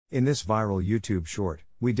In this viral YouTube short,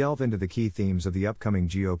 we delve into the key themes of the upcoming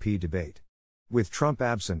GOP debate. With Trump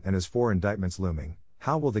absent and his 4 indictments looming,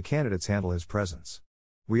 how will the candidates handle his presence?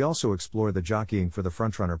 We also explore the jockeying for the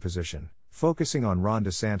frontrunner position, focusing on Ron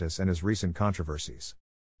DeSantis and his recent controversies.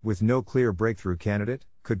 With no clear breakthrough candidate,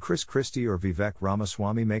 could Chris Christie or Vivek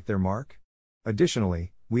Ramaswamy make their mark?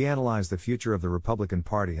 Additionally, we analyze the future of the Republican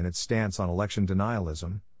Party and its stance on election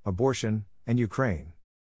denialism, abortion, and Ukraine.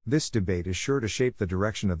 This debate is sure to shape the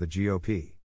direction of the GOP.